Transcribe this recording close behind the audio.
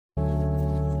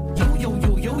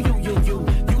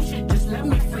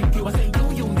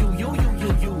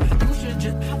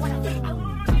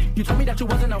you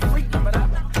wasn't a freak, remember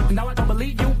that? Now I don't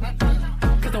believe you.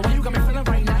 Cause the way you got me feeling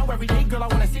right now, every day, girl, I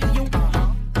wanna see you.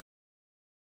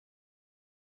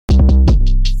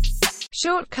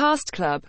 Short Cast Club